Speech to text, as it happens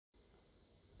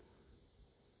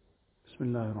بسم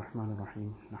الله الرحمن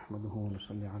الرحيم نحمده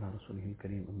ونصلي على رسوله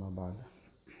الكريم أما بعد.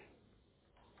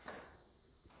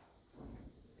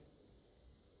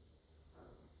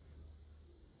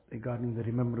 Regarding the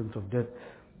remembrance of death,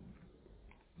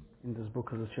 in this book,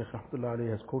 the Shaykh Rahmatullah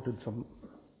Alayhi has quoted some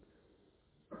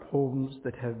poems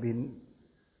that have been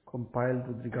compiled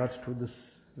with regards to this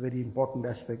very important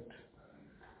aspect.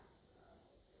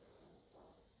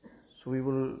 So we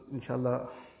will, inshallah,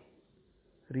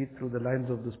 read through the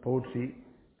lines of this poetry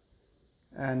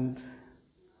and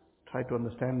try to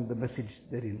understand the message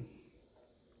therein.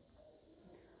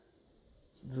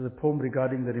 This is a poem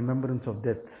regarding the remembrance of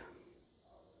death.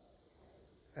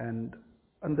 And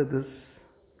under this,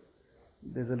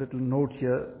 there's a little note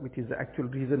here, which is the actual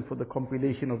reason for the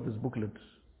compilation of this booklet.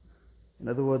 In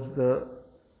other words, the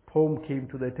poem came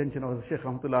to the attention of Shaykh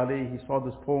Rahmatullah Alayhi. He saw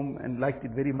this poem and liked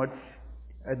it very much,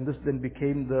 and this then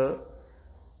became the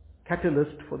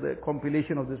catalyst for the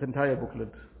compilation of this entire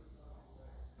booklet.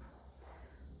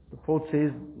 The poet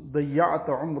says, ضيعت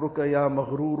عمرك يا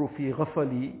مغرور في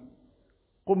غفلي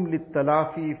قم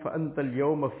للتلافي فأنت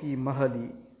اليوم في مهلي.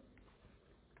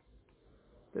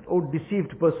 That, oh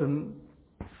deceived person,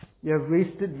 you have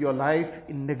wasted your life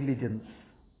in negligence.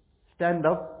 Stand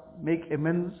up, make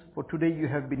amends, for today you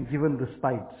have been given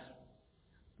respite.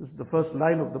 This is the first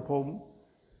line of the poem,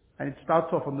 and it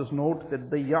starts off on this note that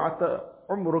ضيعت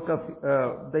عمرك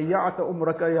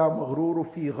يا مغرور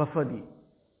في غفلي.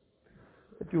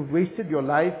 That you've wasted your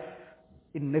life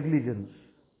in negligence.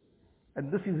 And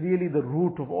this is really the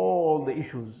root of all the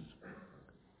issues.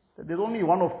 That there's only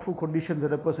one of two conditions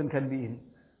that a person can be in.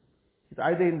 He's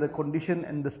either in the condition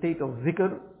and the state of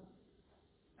zikr,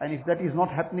 and if that is not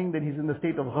happening, then he's in the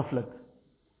state of ghaflat.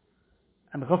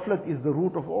 And ghaflat is the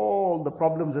root of all the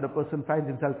problems that a person finds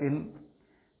himself in.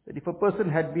 That if a person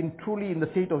had been truly in the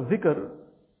state of zikr,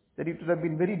 that it would have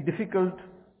been very difficult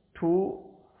to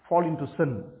fall into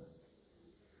sin.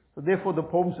 So therefore the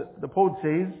poet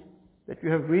says that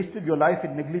you have wasted your life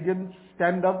in negligence.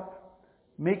 Stand up,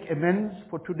 make amends,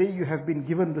 for today you have been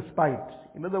given respite.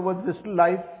 In other words, there's still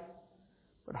life,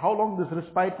 but how long this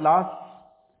respite lasts,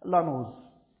 Allah knows.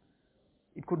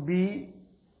 It could be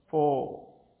for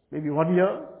maybe 1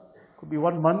 year, it could be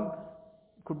 1 month,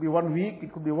 it could be 1 week,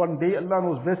 it could be 1 day. Allah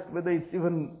knows best, whether it's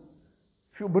even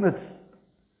few minutes.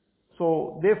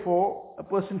 So therefore, a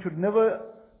person should never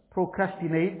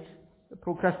procrastinate.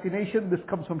 Procrastination, this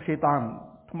comes from shaitan.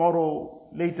 Tomorrow,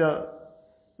 later,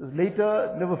 this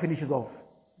later never finishes off.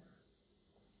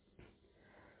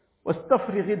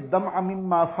 وَاسْتَفْرِغِ الدَّمْعَ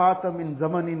مِمَّا فَاتَ مِنْ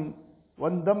زَمَنٍ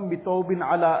وَانْدَمْ بِتَوْبٍ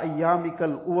عَلَىٰ أَيَّامِكَ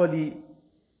الْأُوَلِ.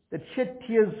 That shed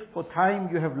tears for time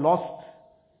you have lost,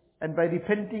 and by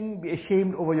repenting be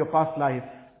ashamed over your past life.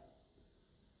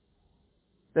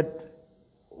 That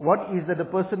what is that a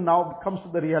person now comes to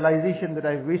the realization that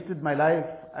I've wasted my life,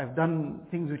 I've done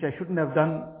things which I shouldn't have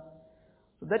done.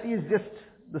 So that is just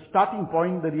the starting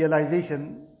point, the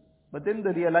realization. But then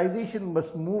the realization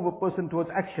must move a person towards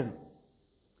action.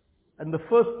 And the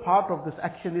first part of this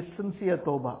action is sincere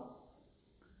tawbah.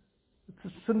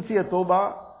 It's a sincere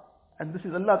tawbah, and this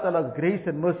is Allah Ta'ala's grace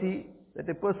and mercy, that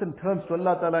a person turns to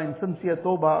Allah Ta'ala in sincere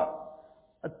tawbah.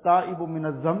 At-ta'ibu min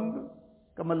az-zamb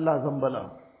kamalla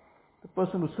zambala. The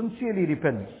person who sincerely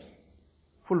repents,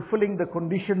 fulfilling the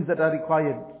conditions that are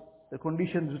required, the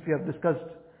conditions which we have discussed,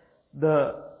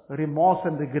 the remorse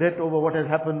and regret over what has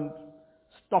happened,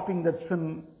 stopping that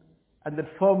sin, and that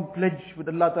firm pledge with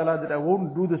Allah Ta'ala that I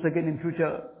won't do this again in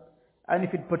future. And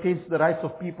if it pertains to the rights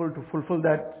of people, to fulfill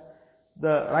that,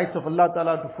 the rights of Allah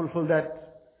Ta'ala, to fulfill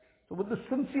that. So with the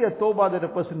sincere tawbah that a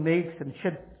person makes and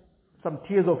shed some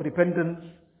tears of repentance,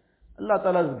 Allah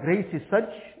Ta'ala's grace is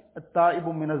such,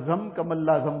 at-ta'ibu min az-zamb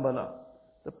kamalla zambala.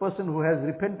 The person who has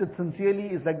repented sincerely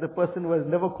is like the person who has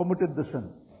never committed the sin.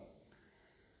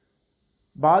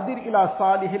 بادر إلى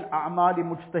صالح الأعمال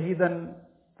مجتهدا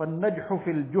فالنجح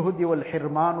في الجهد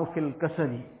والحرمان في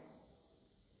الكسل.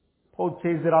 Paul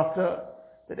says thereafter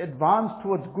that advance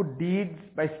towards good deeds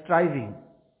by striving,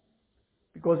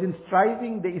 because in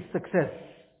striving there is success,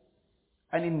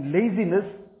 and in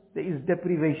laziness there is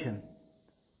deprivation.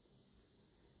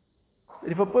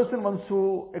 If a person wants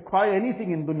to acquire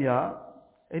anything in dunya,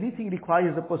 anything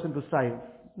requires a person to strive.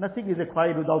 Nothing is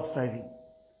acquired without striving.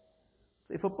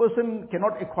 So if a person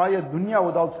cannot acquire dunya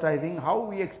without striving, how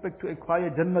we expect to acquire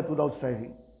Jannat without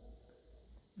striving?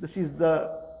 This is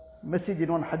the message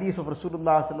in one hadith of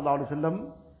Rasulullah sallallahu alaihi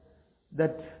wasallam,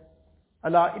 that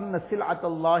Ala inna sil'at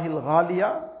Allahi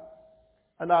al-ghaliya,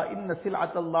 ala inna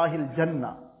sil'at Allahi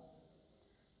al-jannah.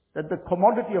 That the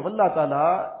commodity of Allah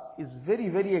Ta'ala is very,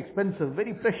 very expensive,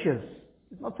 very precious.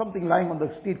 It's not something lying on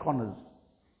the street corners.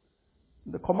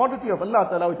 The commodity of Allah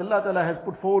Ta'ala, which Allah Ta'ala has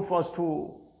put forward for us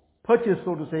to purchase,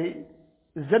 so to say,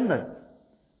 is Jannat.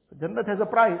 So Jannat has a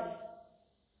price.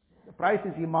 The price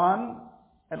is Iman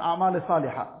and Amal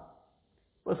Salihah.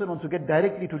 Person wants to get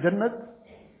directly to Jannat,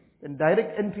 then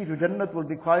direct entry to Jannat will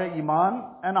require Iman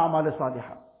and Amal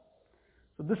Salihah.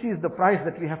 So this is the price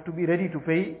that we have to be ready to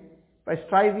pay by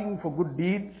striving for good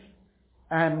deeds.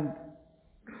 And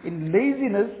in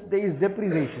laziness, there is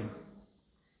deprivation.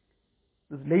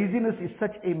 This laziness is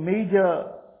such a major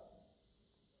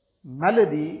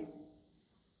malady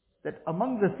that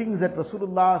among the things that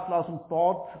Rasulullah ﷺ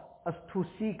taught us to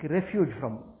seek refuge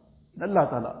from in Allah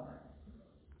Ta'ala,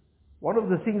 one of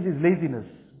the things is laziness.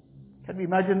 Can we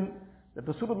imagine that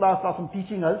Rasulullah ﷺ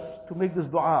teaching us to make this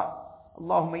dua?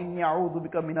 Allahumma inni a'udhu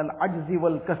bika min al-ajzi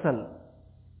wal-kasal.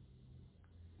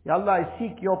 Ya Allah, I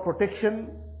seek your protection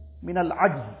min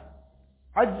al-ajz.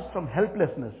 Ajz from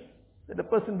helplessness. That a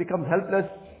person becomes helpless.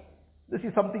 This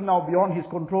is something now beyond his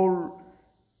control,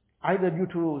 either due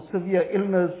to severe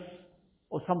illness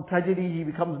or some tragedy. He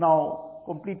becomes now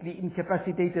completely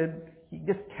incapacitated. He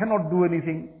just cannot do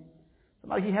anything. So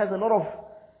now he has a lot of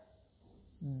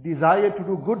desire to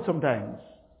do good sometimes.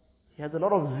 He has a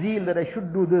lot of zeal that I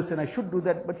should do this and I should do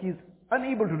that, but he's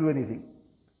unable to do anything.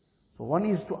 So one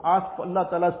is to ask for Allah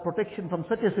Ta'ala's protection from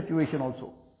such a situation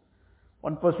also.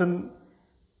 One person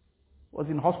was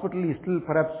in hospital, he's still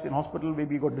perhaps in hospital,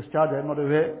 maybe he got discharged, I'm not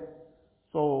aware.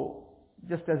 So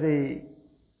just as a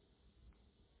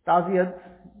taziyat,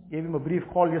 gave him a brief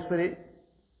call yesterday.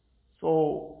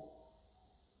 So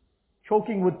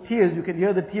choking with tears, you can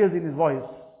hear the tears in his voice.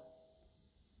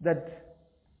 That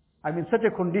I'm in such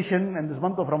a condition, and this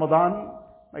month of Ramadan,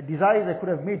 my desire is I could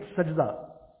have made sajda.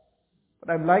 But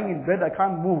I'm lying in bed, I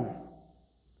can't move.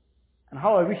 And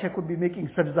how I wish I could be making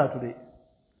sajda today.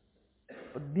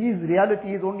 But these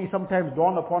realities only sometimes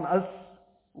dawn upon us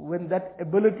when that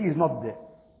ability is not there.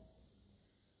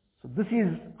 So this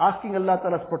is asking Allah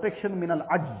Ta'ala's protection min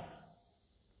al-ajz.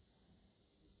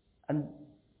 And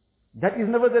that is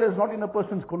nevertheless not in a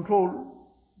person's control,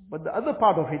 but the other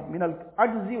part of it, min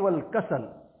al-ajzi wal-kasal.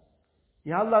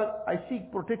 Ya Allah, I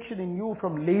seek protection in you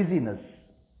from laziness.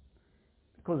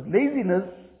 Because laziness,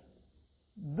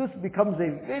 this becomes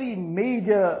a very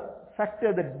major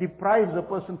factor that deprives a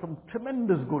person from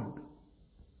tremendous good.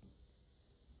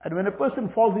 And when a person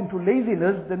falls into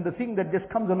laziness, then the thing that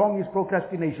just comes along is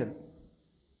procrastination.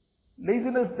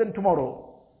 Laziness, then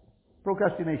tomorrow.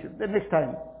 Procrastination, then next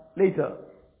time, later.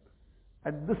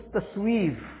 And this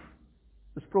tasweef,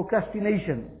 this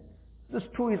procrastination, this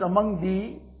too is among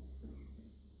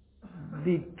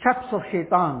the traps of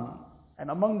shaitan, and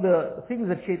among the things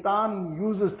that shaitan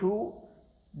uses to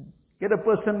get a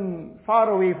person far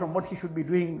away from what he should be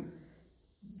doing,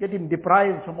 get him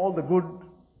deprived from all the good.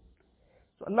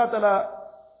 So Allah Ta'ala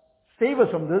save us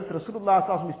from this. Rasulullah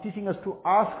ﷺ is teaching us to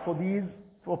ask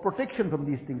for protection from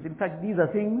these things. In fact, these are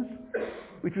things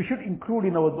which we should include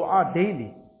in our dua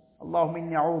daily. Allahumma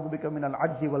inni a'udhu bika min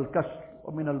al-ajzi wal-kasr,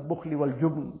 wa min al-bukhli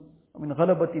wal-jubn, wa min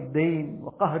ghalabati ad-dayn,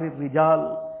 wa qahri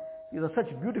al-rijal. These are such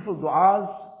beautiful du'as,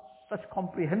 such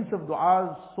comprehensive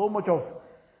du'as,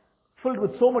 filled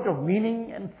with so much of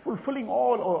meaning and fulfilling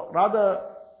all, or rather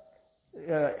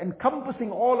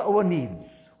encompassing all our needs.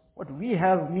 What we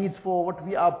have needs for, what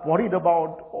we are worried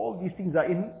about, all these things are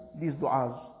in these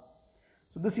du'as.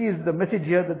 So this is the message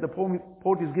here that the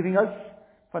poet is giving us.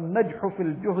 فَالنَّجْحُ فِي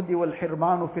الْجُهْدِ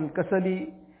وَالْحِرْمَانُ فِي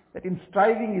الْكَسَلِ. That in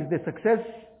striving is there success,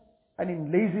 and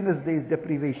in laziness there is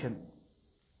deprivation.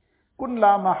 كُنْ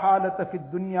لَا مَحَالَةَ فِي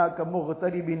الدُّنْيَا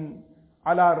كَمُغْتَرِبٍ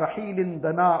عَلَى رَحِيلٍ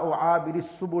دَنَاءُ عَابِرِ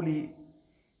السُّبُلِ.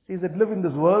 Says that live in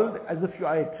this world as if you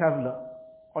are a traveler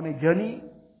on a journey,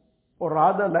 or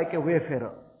rather like a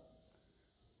wayfarer.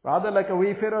 Rather like a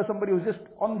wayfarer, somebody who's just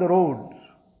on the road.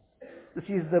 This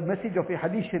is the message of a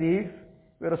hadith sharif,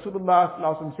 where Rasulullah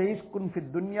ﷺ says, كُنْ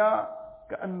فِي الدُّنْيَا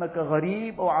كَأَنَّكَ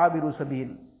غَرِيبٌ أَوْ عَابِرُ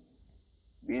سَبِيلٍ.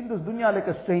 Be in this dunya like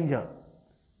a stranger.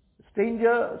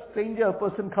 Stranger, a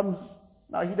person comes,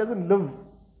 now he doesn't live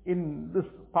in this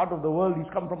part of the world,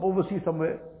 he's come from overseas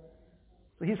somewhere.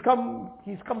 So he's come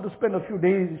to spend a few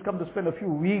days, he's come to spend a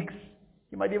few weeks,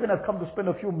 he might even have come to spend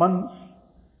a few months.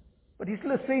 But he's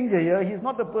still a stranger here, he's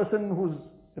not a person who's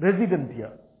resident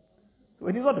here. So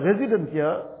when he's not resident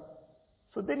here,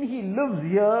 so then he lives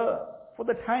here for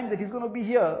the time that he's going to be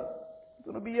here. He's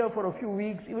going to be here for a few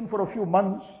weeks, even for a few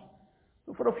months.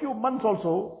 So for a few months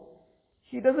also,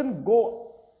 he doesn't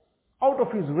go out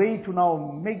of his way to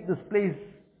now make this place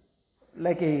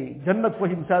like a Jannat for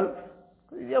himself.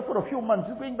 He's here for a few months,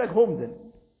 he's going back home then.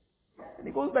 When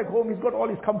he goes back home, he's got all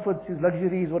his comforts, his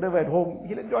luxuries, whatever at home,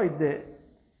 he'll enjoy it there.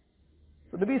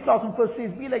 So the Nabi Sallallahu Alaihi Wasallam first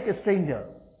says, be like a stranger.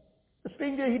 The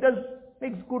stranger,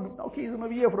 makes good. Okay, he's going to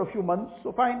be here for a few months,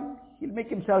 so fine. He'll make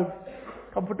himself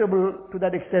comfortable to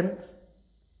that extent.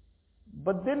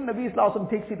 But then Nabi Sallallahu Alaihi Wasallam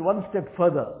takes it one step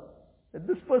further. That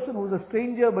this person who's a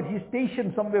stranger, but he's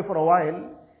stationed somewhere for a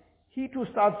while, he too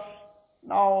starts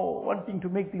now wanting to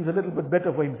make things a little bit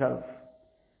better for himself.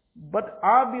 But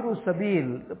Abiru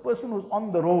Sabil, the person who's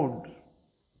on the road,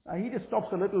 he just stops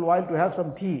a little while to have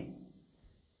some tea.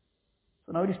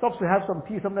 So now when he stops to have some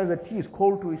tea, sometimes the tea is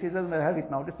cold too. He says, "Doesn't have it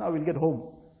now. Just now we'll get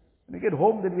home. When we get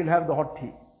home, then we'll have the hot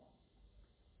tea."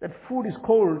 That food is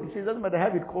cold. He says, "Doesn't matter,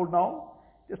 have it cold now.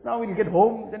 Just now we'll get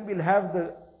home, then we'll have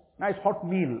the nice hot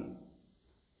meal."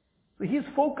 So his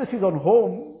focus is on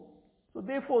home. So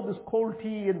therefore this cold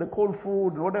tea and the cold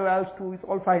food, whatever else too, it's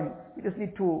all fine. We just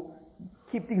need to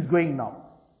keep things going now.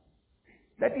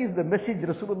 That is the message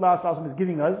Rasulullah Sallallahu Alaihi Wasallam is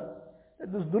giving us.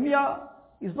 That this dunya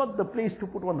is not the place to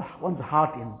put one's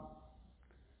heart in.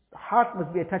 The heart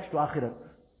must be attached to akhirat.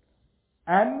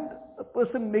 And a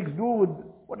person makes do with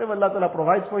whatever Allah Ta'ala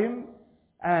provides for him.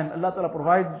 And Allah Ta'ala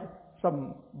provides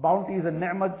some bounties and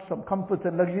ni'mat, some comforts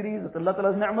and luxuries. That's Allah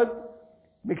Ta'ala's ni'mat.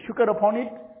 Make shukr upon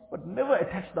it, but never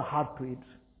attach the heart to it.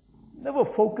 Never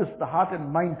focus the heart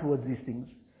and mind towards these things.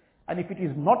 And if it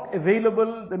is not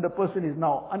available, then the person is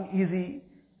now uneasy,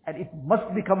 and it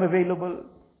must become available,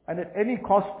 and at any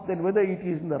cost, then whether it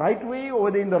is in the right way or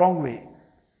whether in the wrong way.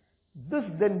 This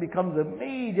then becomes a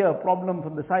major problem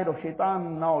from the side of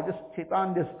shaitan. Now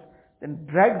shaitan then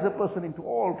drags the person into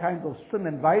all kinds of sin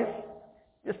and vice,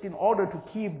 just in order to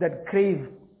keep that crave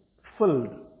filled.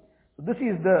 So this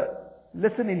is the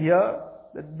lesson in here,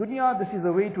 that dunya, this is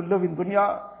the way to live in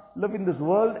dunya, live in this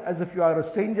world as if you are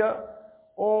a stranger,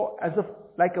 or as if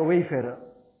like a wayfarer.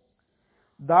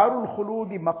 Darul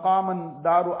khuludi maqaman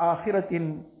daru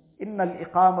akhiratin innal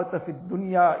iqamata fid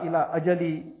dunya ila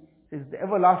ajali, is the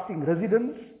everlasting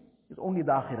residence is only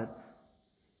the akhirat.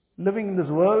 Living in this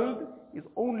world is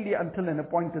only until an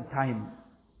appointed time,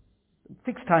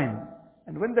 fixed time.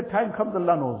 And when the time comes,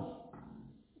 Allah knows.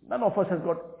 None of us has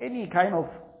got any kind of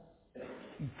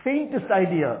faintest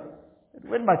idea that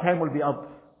when my time will be up.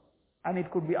 And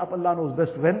it could be up, Allah knows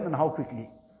best when and how quickly.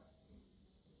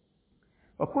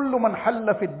 وَكُلُّ مَنْ حَلَّ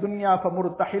فِي الدُّنْيَا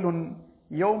فَمُرْتَحِلٌ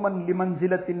يَوْمًا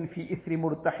لِمَنْزِلَةٍ فِي إِثْرِ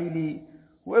مُرْتَحِلِ.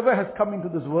 Whoever has come into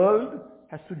this world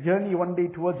has to journey one day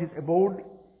towards his abode,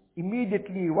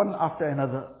 immediately one after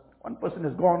another. One person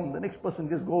is gone, the next person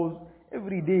just goes.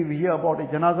 Every day we hear about a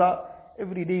janaza.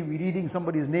 Every day we're reading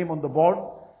somebody's name on the board.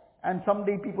 And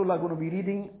someday people are going to be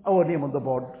reading our name on the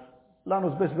board. Allah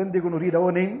knows best when they're going to read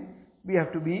our name. We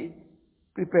have to be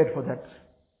prepared for that.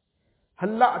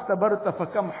 هَلَّا أَعْتَبَرْتَ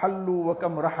فَكَمْ حَلُّوا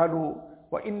وَكَمْ رَحَلُوا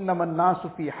وَإِنَّمَا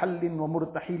النَّاسُ فِي حَلٍّ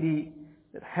وَمُرْتَحِلِ.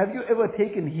 Have you ever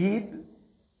taken heed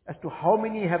as to how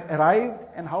many have arrived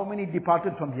and how many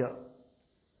departed from here?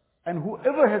 And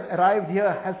whoever has arrived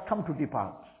here has come to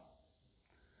depart.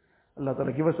 Allah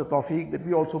Ta'ala give us a tawfiq that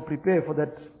we also prepare for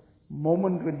that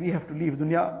moment when we have to leave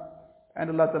dunya. And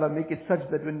Allah Ta'ala make it such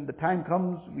that when the time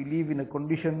comes, we live in a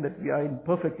condition that we are in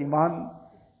perfect iman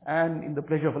and in the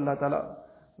pleasure of Allah Ta'ala.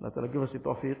 Allah Ta'ala give us the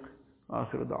tawfiq.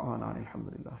 Akhiru da'wana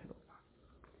alhamdulillah.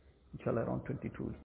 Inshallah around 22.